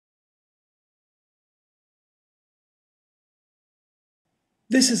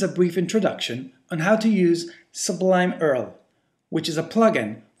This is a brief introduction on how to use SublimErl, which is a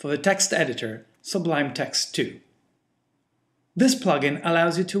plugin for the text editor Sublime Text 2. This plugin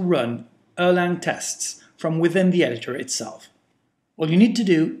allows you to run Erlang tests from within the editor itself. All you need to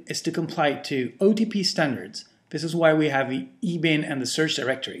do is to comply to OTP standards. This is why we have the ebin and the search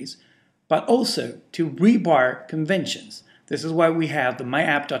directories, but also to rebar conventions. This is why we have the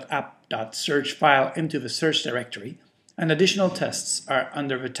myapp.app.search file into the search directory, and additional tests are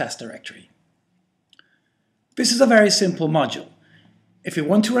under the test directory. This is a very simple module. If you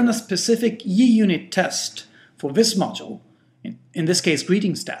want to run a specific Eunit test for this module, in this case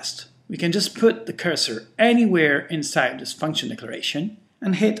greetings test, we can just put the cursor anywhere inside this function declaration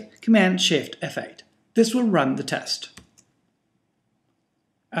and hit Command-Shift F8. This will run the test.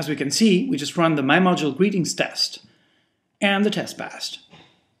 As we can see, we just run the myModule greetings test and the test passed.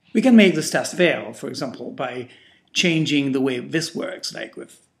 We can make this test fail, for example, by changing the way this works, like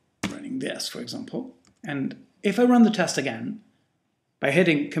with running this, for example. And if I run the test again, by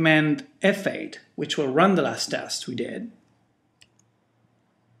hitting Command F8, which will run the last test we did,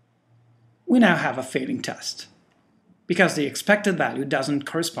 we now have a failing test, because the expected value doesn't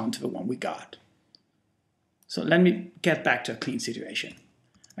correspond to the one we got. So let me get back to a clean situation.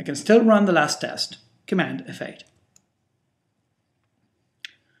 I can still run the last test, Command F8.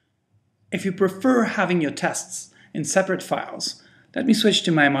 If you prefer having your tests in separate files, let me switch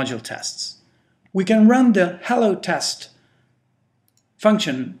to my module tests. We can run the hello test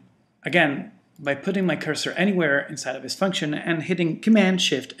function again by putting my cursor anywhere inside of this function and hitting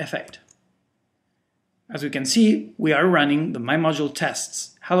Command-Shift F8. As we can see, we are running the myModule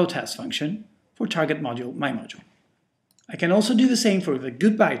tests hello test function for target module myModule. I can also do the same for the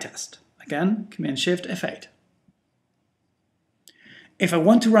goodbye test. Again, Command-Shift F8. If I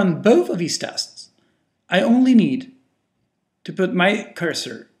want to run both of these tests, I only need to put my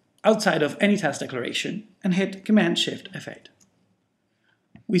cursor outside of any test declaration and hit Command-Shift F8.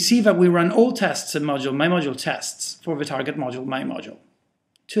 We see that we run all tests in module myModule tests for the target module myModule.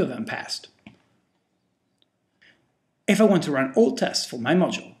 2 of them passed. If I want to run all tests for my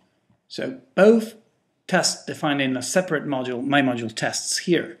module, so both tests defined in a separate module, myModule tests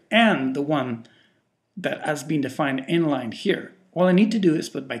here, and the one that has been defined inline here, all I need to do is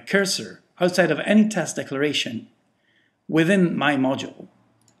put my cursor outside of any test declaration within my module,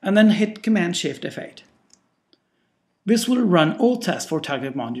 and then hit Command-Shift F8. This will run all tests for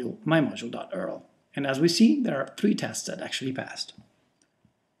target module myModule.erl, and as we see, there are 3 tests that actually passed.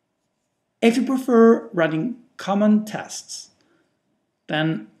 If you prefer running common tests,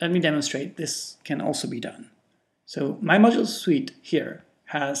 then let me demonstrate this can also be done. So my module suite here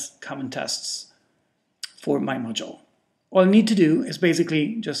has common tests for my module. All I need to do is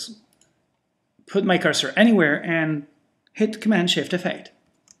basically just put my cursor anywhere and hit Command-Shift F8.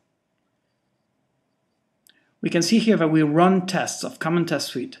 We can see here that we run tests of common test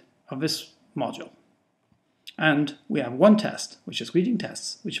suite of this module. And we have 1 test, which is greeting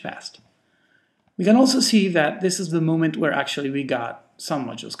tests, which passed. We can also see that this is the moment where actually we got some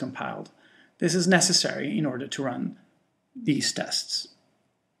modules compiled. This is necessary in order to run these tests.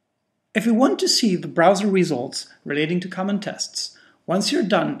 If you want to see the browser results relating to common tests, once you're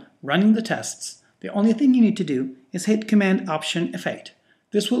done running the tests, the only thing you need to do is hit Command-Option F8.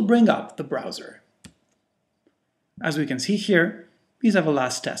 This will bring up the browser. As we can see here, these are the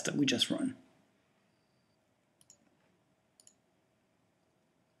last tests that we just run.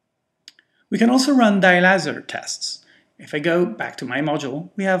 We can also run Dialyzer tests. If I go back to my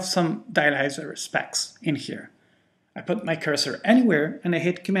module, we have some Dialyzer specs in here. I put my cursor anywhere and I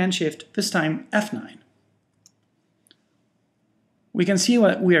hit Command-Shift, this time F9. We can see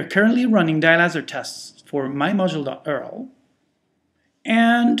what we are currently running Dialyzer tests for myModule.erl,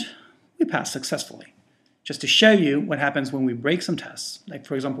 and we passed successfully. Just to show you what happens when we break some tests, like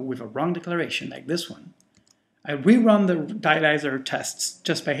for example with a wrong declaration like this one, I rerun the Dialyzer tests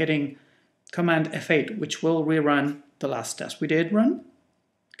just by hitting Command F8, which will rerun the last test we did run.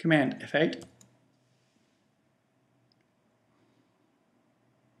 Command F8.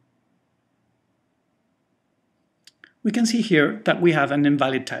 We can see here that we have an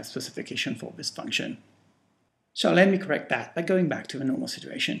invalid type specification for this function. So let me correct that by going back to the normal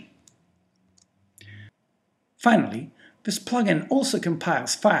situation. Finally, this plugin also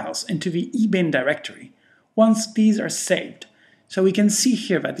compiles files into the ebin directory once these are saved. So we can see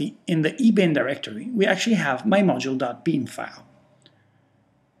here that in the ebin directory, we actually have myModule.beam file.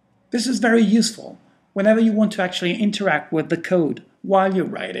 This is very useful whenever you want to actually interact with the code while you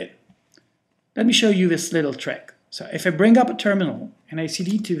write it. Let me show you this little trick. So if I bring up a terminal and I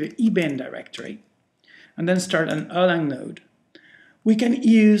cd to the ebin directory, and then start an Erlang node, we can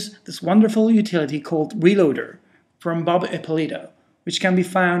use this wonderful utility called Reloader from Bob Ippolito, which can be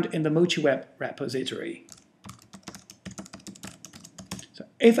found in the MochiWeb repository. So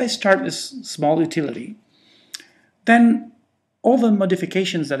if I start this small utility, then all the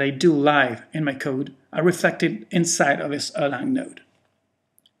modifications that I do live in my code are reflected inside of this Erlang node.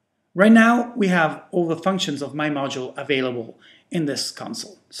 Right now, we have all the functions of my module available in this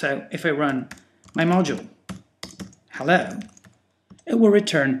console. So if I run my module, hello, it will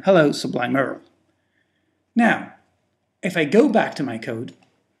return hello SublimErl. Now, if I go back to my code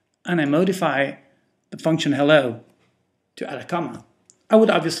and I modify the function hello to add a comma, I would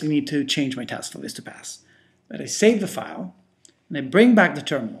obviously need to change my task for this to pass. But I save the file and I bring back the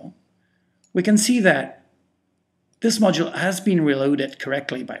terminal. We can see that this module has been reloaded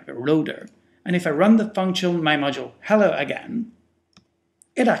correctly by the loader. And if I run the function my module hello again,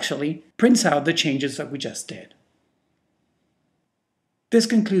 it actually prints out the changes that we just did. This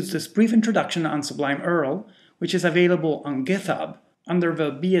concludes this brief introduction on SublimErl, which is available on GitHub under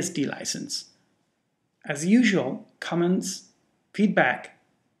the BSD license. As usual, comments, feedback,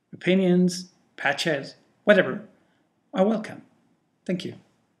 opinions, patches, whatever, are welcome. Thank you.